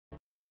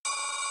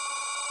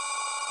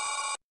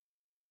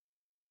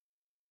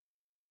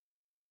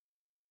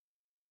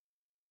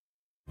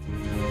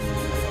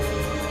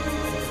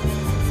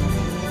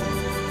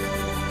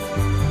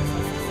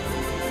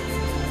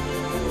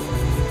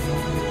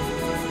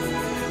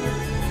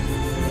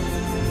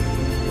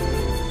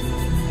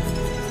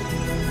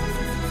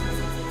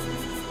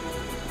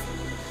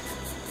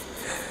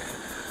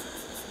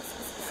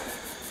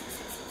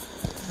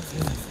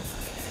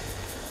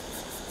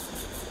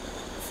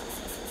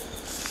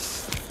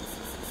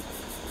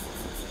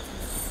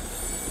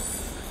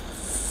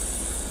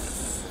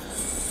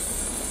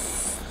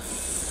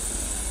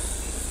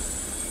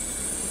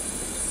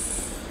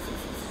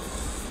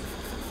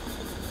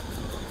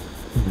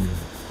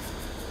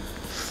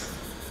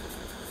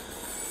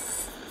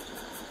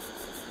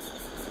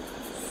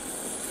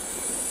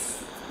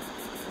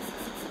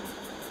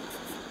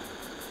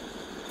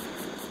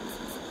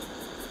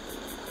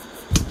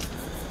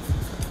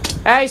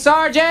Hey,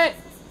 Sergeant!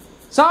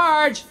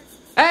 Sarge!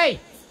 Hey!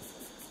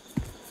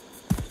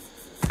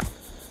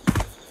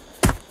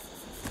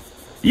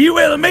 You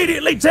will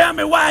immediately tell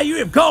me why you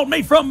have called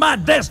me from my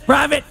desk,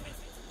 Private.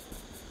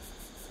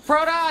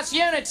 Protoss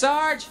unit,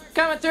 Sarge!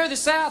 Coming through the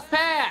South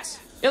Pass!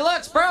 It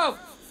looks broke!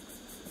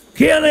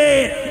 Kill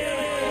it!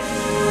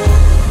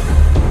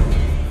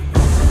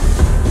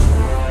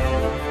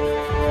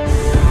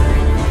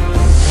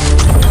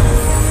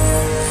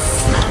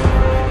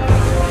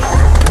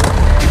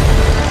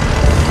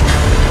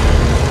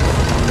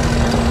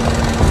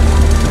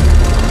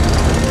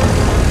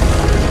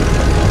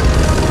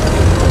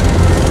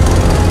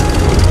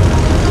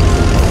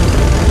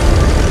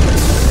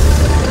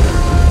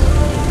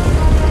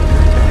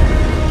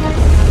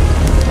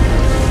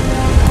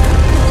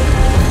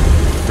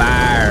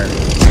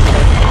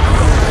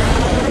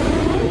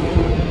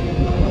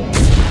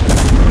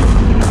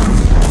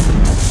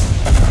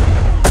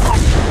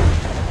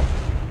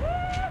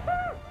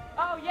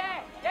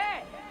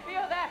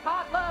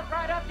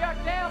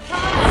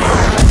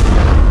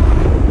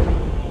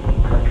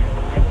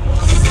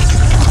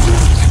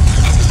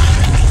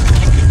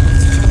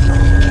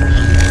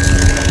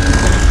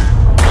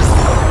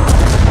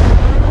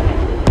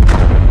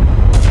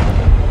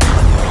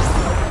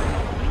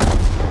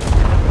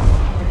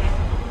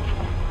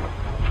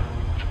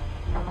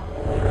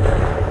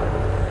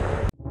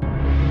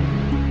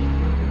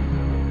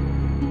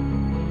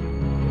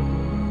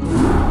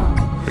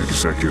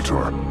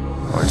 Executor,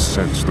 I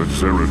sense that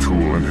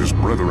Zeratul and his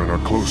brethren are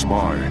close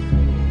by,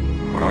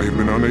 but I have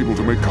been unable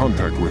to make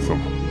contact with them.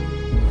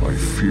 I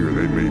fear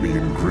they may be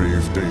in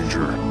grave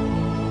danger.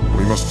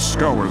 We must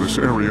scour this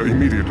area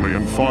immediately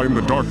and find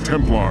the Dark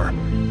Templar,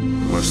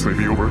 lest they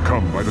be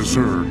overcome by the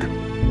Zerg.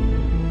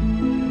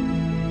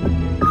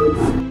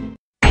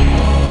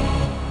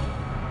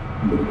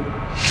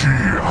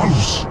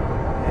 House.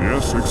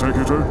 Yes,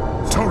 Executor?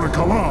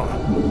 Tarakala!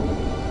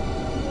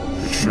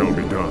 It shall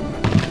be done.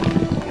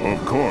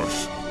 Of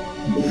course.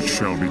 It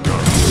shall be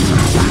done.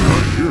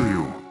 I hear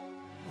you.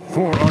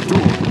 For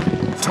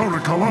Adun,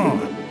 Tarakala!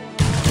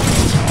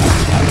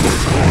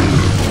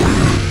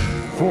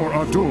 For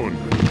Adun,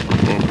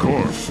 of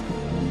course.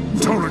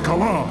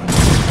 Tarakala!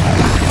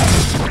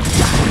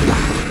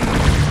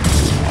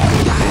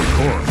 Of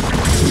course.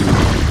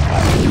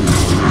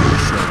 It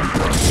shall be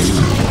done.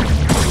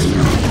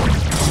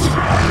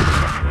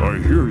 I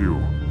hear you.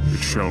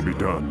 It shall be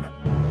done.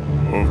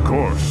 Of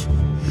course.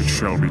 It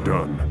shall be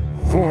done.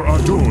 For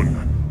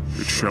Adun.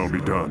 It shall be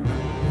done.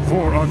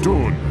 For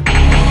Adun.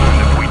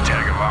 And if we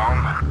tag along?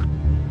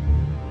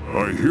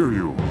 I hear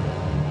you.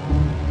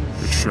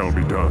 It shall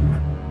be done.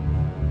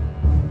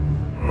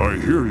 I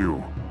hear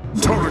you.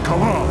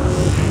 Tarakala!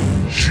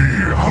 She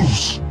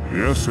house.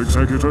 Yes,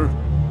 Executor.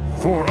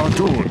 For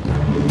Adun. It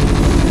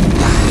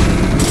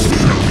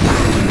shall be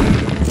done.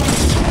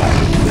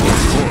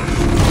 Of course.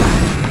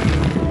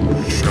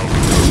 It shall be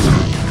done.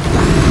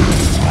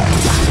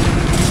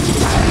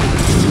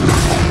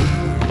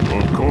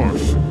 Of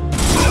course.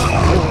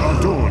 For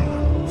Adun.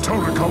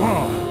 Tarakala!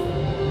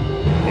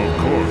 Of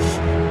course.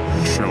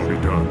 It shall be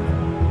done.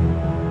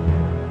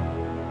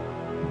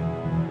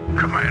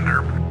 Commander,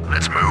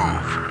 let's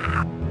move.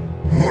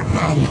 What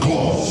man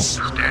calls?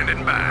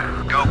 Standing by.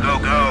 Go, go,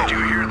 go. Did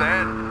you hear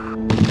that?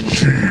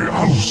 She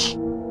house.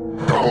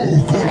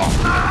 Kaukula.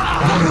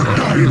 Honor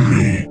guide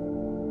me.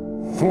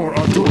 For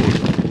Adun.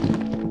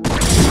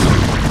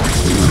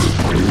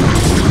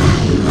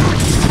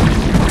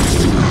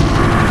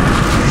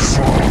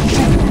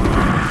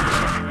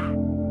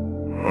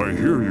 I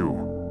hear you.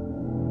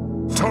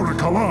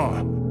 Tarakala.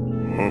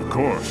 Of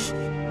course.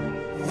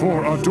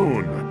 For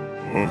Adun.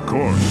 Of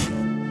course.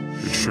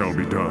 It shall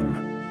be done.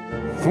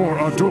 For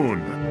Adun.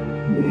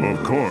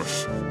 Of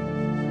course.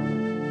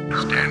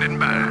 Standing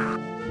by.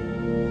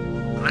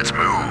 Let's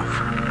move.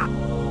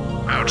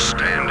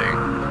 Outstanding.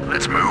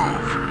 Let's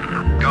move.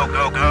 Go,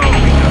 go, go.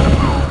 We gotta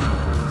move.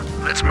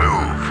 Let's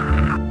move.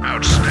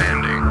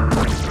 Outstanding.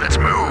 Let's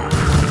move.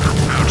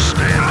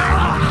 Outstanding.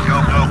 Go,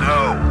 go,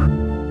 go.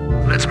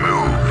 Let's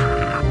move.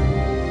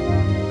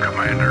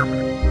 Commander.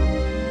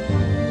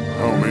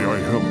 How may I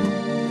help?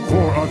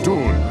 For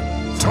Adun.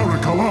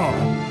 Tarakala.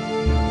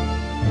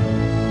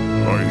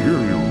 I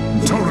hear you.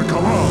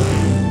 Tarakala.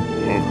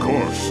 Of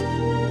course.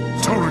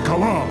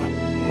 Tarakala.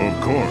 Of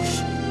course.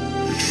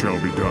 It shall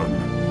be done.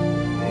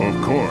 Of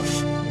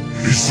course.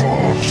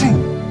 Isatsu.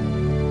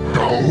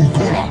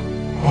 Kaukula.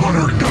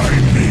 Honor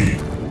guide me.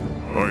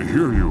 I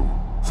hear you.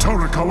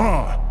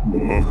 Tarakala.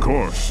 Of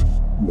course.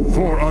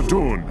 For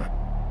Adun.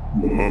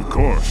 Of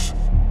course.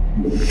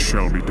 It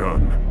shall be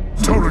done.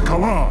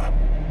 Tarakala.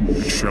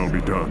 It shall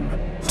be done.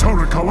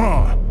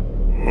 Tarakala.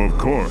 Of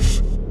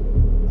course.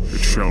 It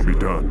shall be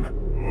done.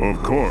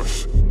 Of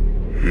course.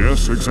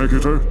 Yes,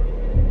 Executor?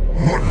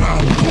 What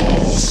man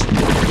calls?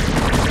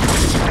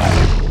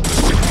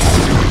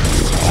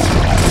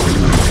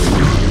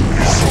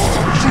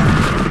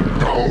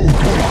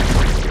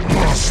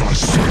 Thus I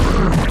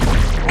serve.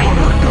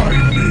 Honor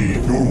guide me.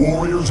 Your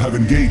warriors have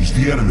engaged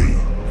the enemy.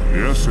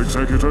 Yes,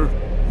 Executor?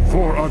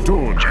 For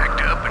Adun.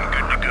 Jacked up and good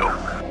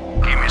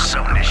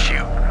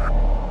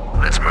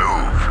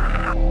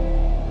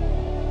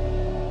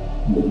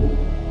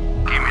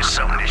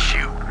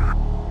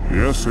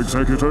Yes,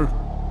 Executor?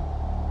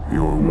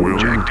 Your will?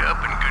 Jacked up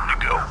and good to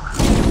go.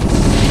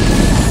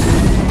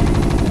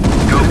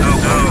 Go, go,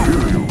 I go!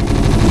 hear you.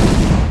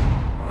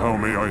 How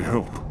may I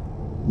help?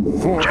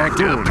 For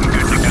Jacked up Adun. and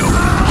good to go.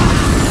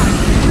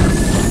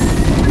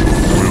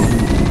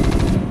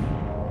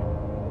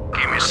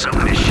 Give me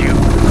something to shoot.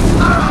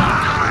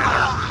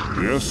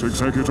 Yes,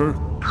 Executor?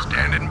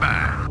 Standing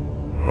by.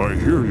 I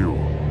hear you.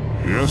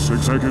 Yes,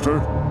 Executor?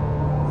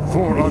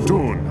 For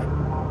Adun.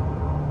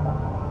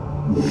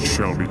 It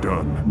shall be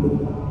done.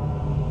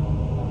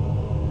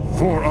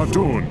 For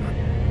Adun.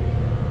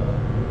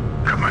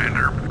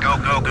 Commander, go,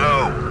 go,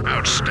 go!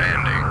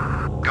 Outstanding.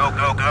 Go,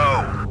 go,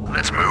 go!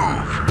 Let's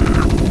move.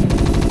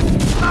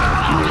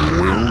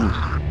 Your will?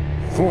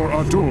 For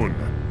Adun.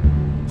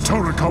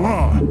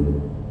 Tarakala.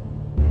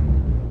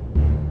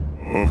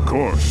 Of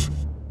course.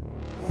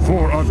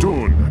 For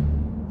Adun.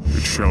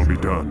 It shall be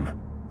done.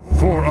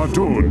 For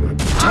Adun.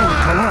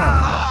 Tarakala.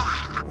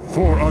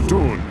 For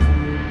Adun.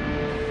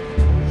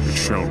 It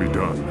shall be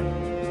done.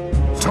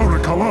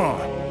 Tarakala.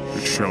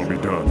 It shall be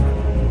done.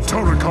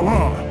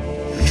 Tarakala.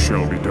 It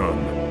shall be done.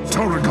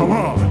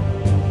 Tarakala.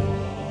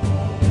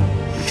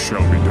 It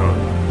shall be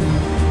done.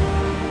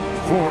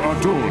 For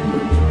Adun.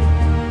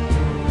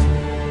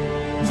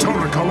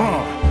 Tarakala.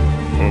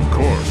 Of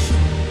course.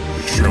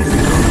 It shall be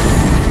done.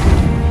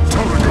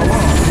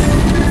 Tarakala.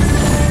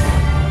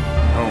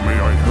 How may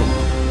I help?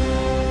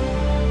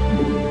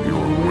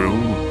 Your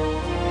will?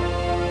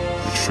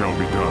 It shall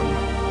be done.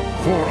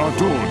 For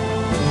Adun.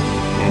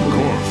 Of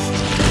course.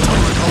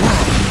 Tarakala.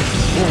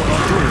 For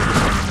Adun.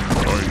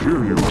 I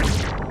hear you.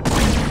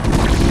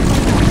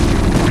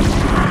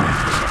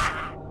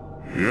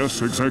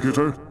 Yes,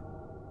 Executor?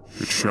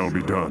 It shall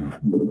be done.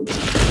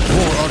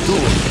 For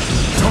Adun.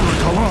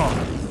 Tarakala.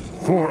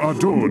 For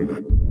Adun.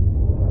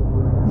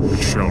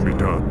 It shall be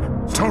done.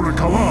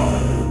 Tarakala.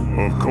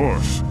 Of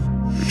course.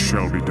 It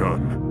shall be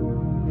done.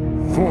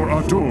 For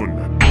Adun.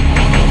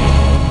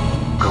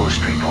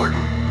 Ghost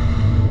reporting.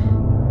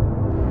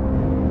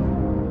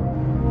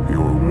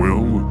 Your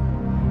will?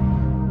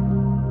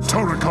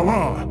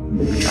 Tarakala!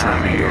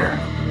 I'm here.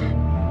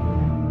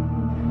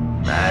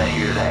 I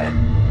hear that.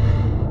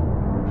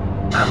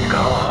 I'm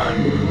gone.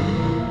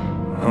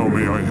 How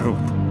may I help?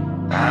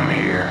 I'm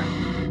here.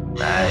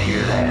 I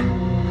hear that.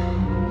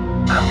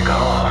 I'm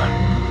gone.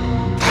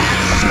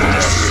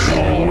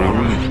 Your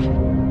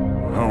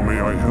will? How may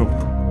I help?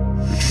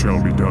 It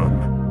shall be done.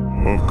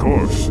 Of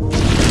course.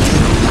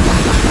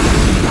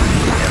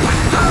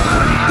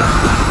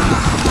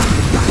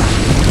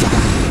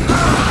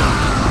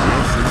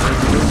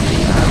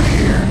 I'm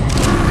here.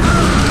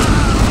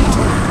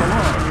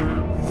 Tarakala!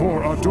 For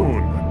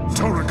Adun!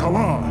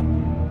 Tarakala!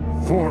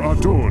 For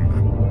Adun!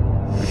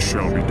 It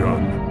shall be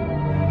done.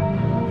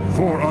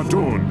 For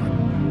Adun!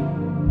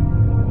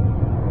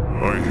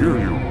 I hear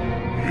you.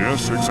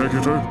 Yes,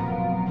 Executor?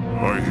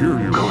 I hear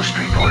you. Ghost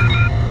reporting.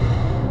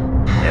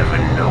 Never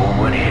know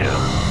what hit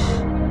him.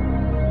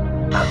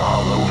 I'm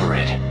all over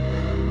it.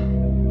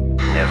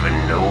 Never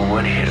know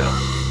what hit him.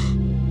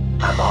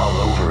 I'm all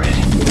over it.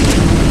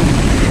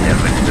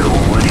 Never know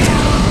what hit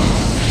him.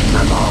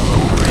 I'm all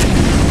over it.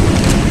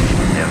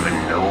 Never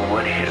know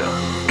what hit him.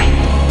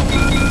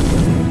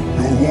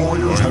 Your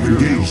warriors have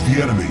engaged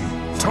the enemy.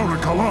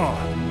 Tarakala!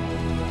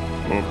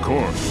 Of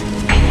course.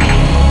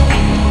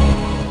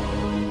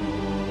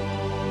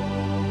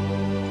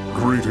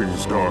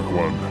 Greetings, Dark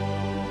One.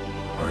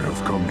 I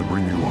have come to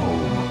bring you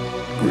home.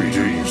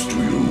 Greetings to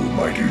you,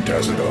 mighty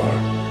Tazadar.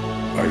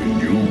 I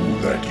knew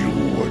that you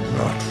would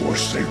not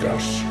forsake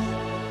us.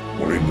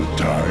 For in the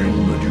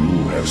time that you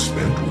have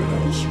spent with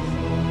us,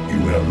 you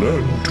have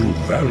learned to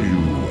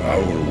value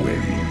our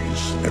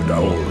ways and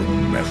our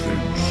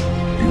methods.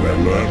 You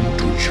have learned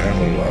to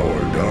channel our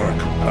dark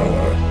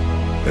power,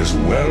 as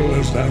well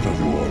as that of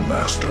your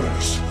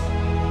masters.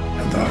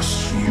 And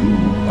thus you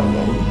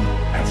alone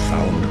have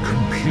found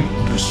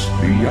completeness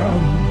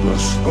beyond the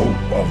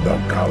scope of the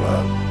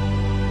Gala.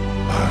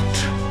 But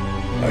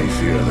I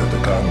fear that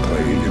the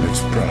Conclave in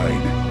its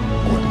pride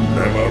would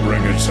never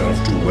bring itself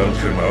to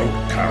welcome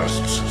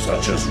outcasts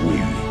such as we.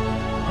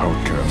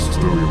 Outcasts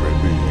though you may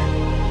be,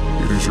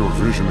 it is your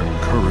vision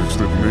and courage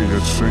that may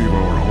yet save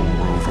our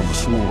homeworld from the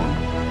swarm.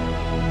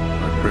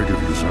 I beg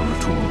of you,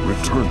 Zeratul,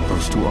 return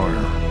us to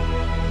Ire.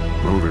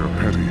 Though they are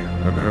petty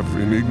and have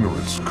in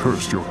ignorance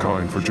cursed your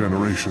kind for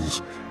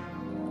generations,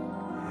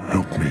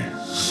 help me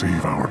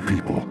save our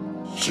people.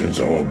 Since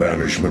our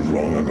banishment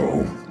long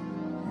ago,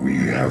 we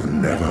have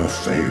never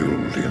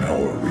failed in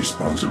our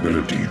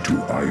responsibility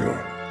to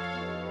Ire.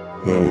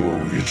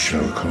 Though it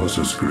shall cause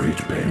us great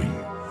pain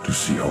to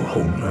see our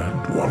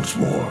homeland once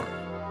more,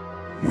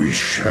 we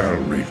shall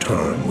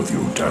return with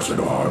you,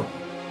 Tazadar.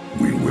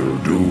 We will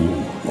do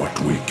what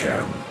we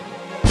can.